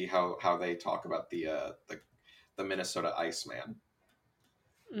to see how they talk about the Minnesota Iceman.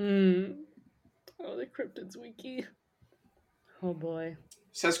 Mm. Oh, the cryptids wiki. Oh boy.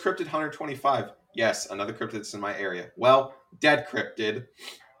 Says Cryptid Hunter 25. Yes, another cryptid that's in my area. Well, dead cryptid.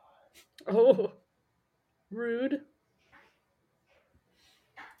 Oh, rude.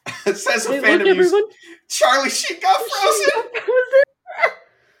 It says a Hey, look, fandom used everyone. Charlie Sheen got She frozen. got frozen.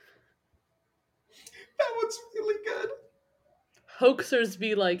 That one's really good. Hoaxers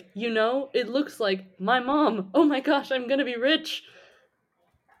be like, it looks like my mom. Oh my gosh, I'm gonna be rich.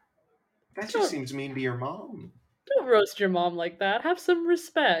 That just Don't seems mean to your mom. don't roast your mom like that. Have some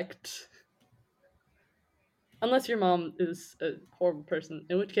respect. Unless your mom is a horrible person,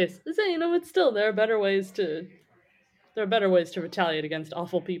 in which case, it's still there are better ways to retaliate against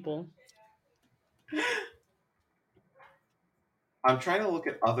awful people. I'm trying to look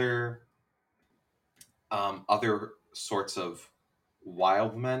at other sorts of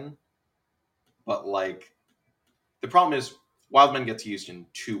wild men, but like the problem is wild men gets used in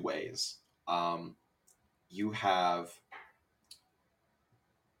two ways. Um, you have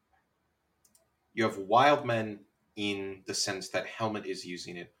you have wild men in the sense that Helmet is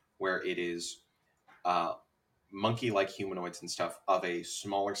using it, where it is uh, monkey-like humanoids and stuff of a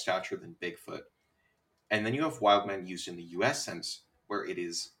smaller stature than Bigfoot, and then you have wild men used in the U.S. sense, where it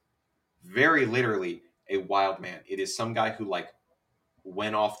is very literally a wild man. It is some guy who like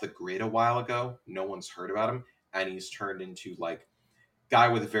went off the grid a while ago. No one's heard about him, and he's turned into like guy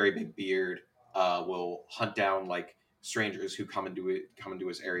with a very big beard. Will hunt down like strangers who come into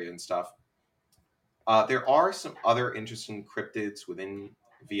his area and stuff. There are some other interesting cryptids within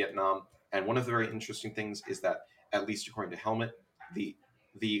Vietnam, and one of the very interesting things is that, at least according to Helmet, the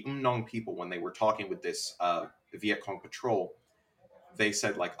Nong people, when they were talking with this Viet Cong patrol, they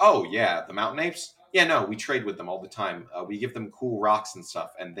said like, "Oh yeah, the mountain apes. Yeah, no, we trade with them all the time. We give them cool rocks and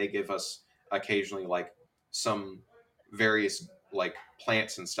stuff, and they give us occasionally like some various like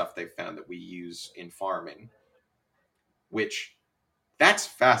plants and stuff they found that we use in farming, which that's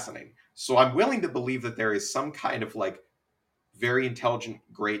fascinating. So I'm willing to believe that there is some kind of like very intelligent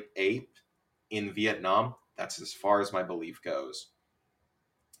great ape in Vietnam. That's as far as my belief goes.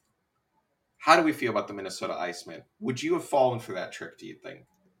 How do we feel about the Minnesota Iceman? Would you have fallen for that trick, do you think?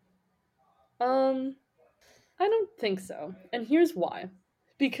 Um, I don't think so. And here's why.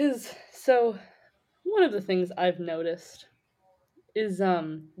 Because so one of the things I've noticed is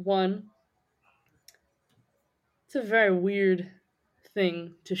one, it's a very weird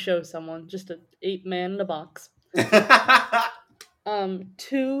thing to show someone, just an ape man in a box.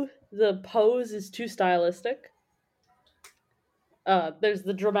 Two, the pose is too stylistic. There's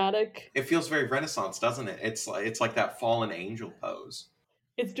the dramatic. It feels very Renaissance, doesn't it? It's like that fallen angel pose.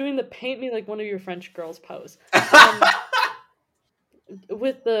 It's doing the paint me like one of your French girls pose. Um,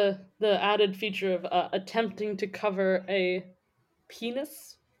 with the added feature of attempting to cover a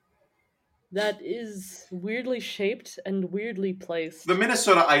penis that is weirdly shaped and weirdly placed. The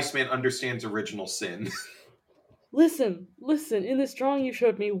Minnesota Iceman understands original sin. Listen, in this drawing you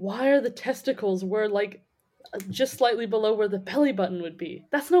showed me, why are the testicles where, like, just slightly below where the belly button would be?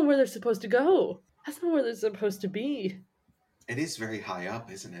 That's not where they're supposed to go. That's not where they're supposed to be. It is very high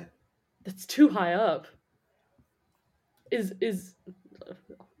up, isn't it? That's too high up. Is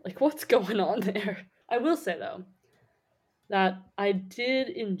like, what's going on there? I will say though that I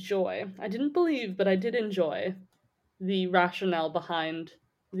didn't believe, but I did enjoy the rationale behind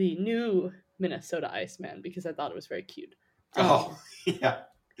the new Minnesota Iceman because I thought it was very cute. Oh, yeah.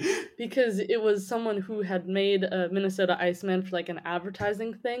 Because it was someone who had made a Minnesota Iceman for like an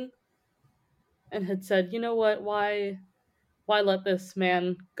advertising thing and had said, you know what, why let this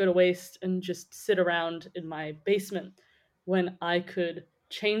man go to waste and just sit around in my basement when I could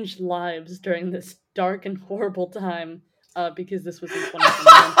change lives during this dark and horrible time? Because this was in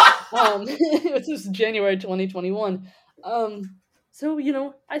 2021. This was January 2021. So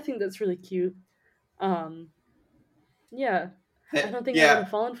I think that's really cute. Um, yeah, I don't think I would Yeah, have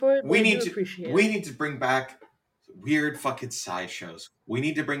fallen for it, but I do appreciate we it. need to bring back weird fucking sideshows. We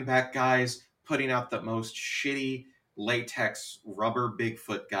need to bring back guys putting out the most shitty latex rubber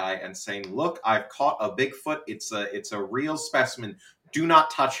Bigfoot guy and saying, "Look, I've caught a Bigfoot. It's a real specimen. Do not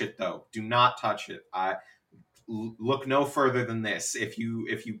touch it, though. Do not touch it. Look no further than this. If you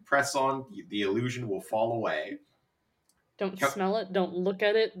press on, the illusion will fall away." Don't smell it. Don't look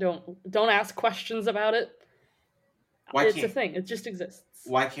at it. Don't ask questions about it. Why It's a can't thing. It just exists.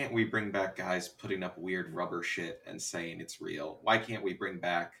 why can't we bring back guys putting up weird rubber shit and saying it's real? Why can't we bring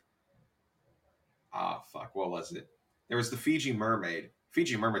back fuck, what was it? There was the Fiji mermaid.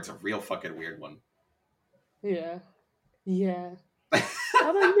 Fiji mermaid's a real fucking weird one. Yeah. Yeah.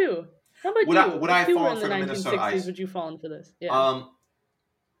 How about you? How about Would you? I If you were fall in the for the Minnesota 1960s, Ice? would you fall in for this? Yeah.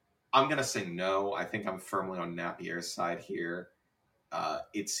 I'm gonna say no. I think I'm firmly on Napier's side here.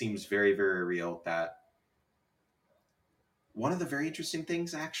 It seems very, very real that one of the very interesting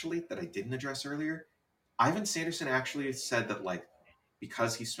things actually that I didn't address earlier, Ivan Sanderson actually said that like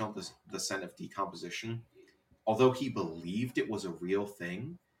because he smelled the scent of decomposition, although he believed it was a real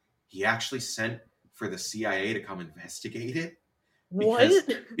thing, he actually sent for the CIA to come investigate it because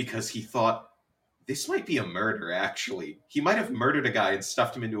What? because he thought this might be a murder. Actually, he might have murdered a guy and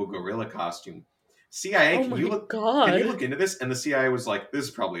stuffed him into a gorilla costume. CIA, Oh can you my look? Can you god. look into this? And the CIA was like, "This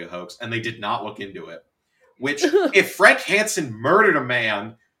is probably a hoax," and they did not look into it. Which, if Frank Hansen murdered a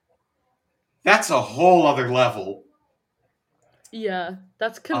man, that's a whole other level. Yeah,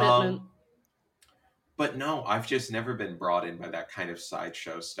 that's commitment. Um, but no, I've just never been brought in by that kind of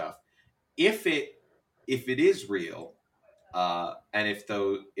sideshow stuff. If it is real, and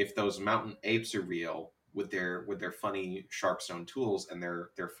if those mountain apes are real with their funny sharpstone tools and their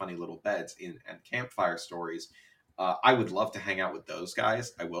funny little beds in and campfire stories, I would love to hang out with those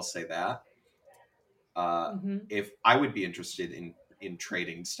guys. I will say that. Hmm. If I would be interested in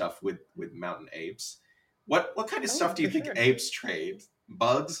trading stuff with mountain apes. What kind of Oh, stuff do you for think sure. apes trade?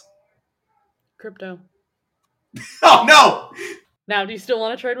 Bugs? Crypto. Oh no! Now, do you still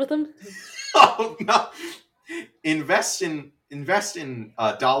want to trade with them? Oh no! Invest in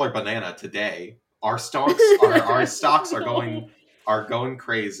dollar banana today. Our stocks are No. going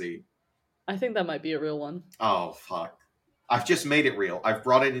crazy. I think that might be a real one. Oh fuck! I've just made it real. I've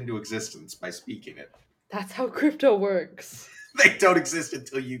brought it into existence by speaking it. That's how crypto works. They don't exist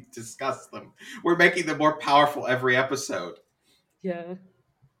until you discuss them. We're making them more powerful every episode. Yeah,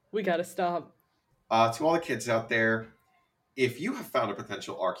 we gotta stop. To all the kids out there, if you have found a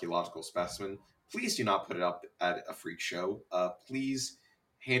potential archaeological specimen, please do not put it up at a freak show. Please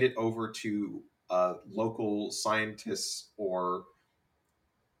hand it over to local scientists or,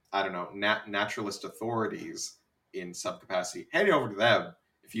 I don't know, naturalist authorities in some capacity, head over to them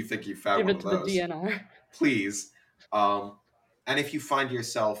if you think you found Give one it of to the those. DNR. Please. And if you find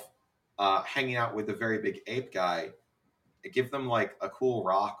yourself hanging out with a very big ape guy, give them like a cool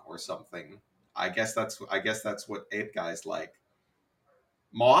rock or something. I guess that's what ape guys like.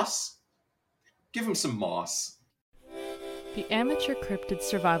 Moss? Give him some moss. The Amateur Cryptid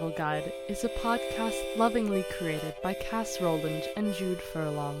Survival Guide is a podcast lovingly created by Cass Rowland and Jude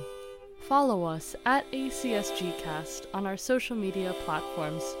Furlong. Follow us at ACSGcast on our social media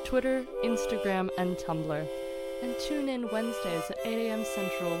platforms, Twitter, Instagram, and Tumblr. And tune in Wednesdays at 8 a.m.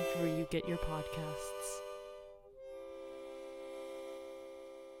 Central where you get your podcasts.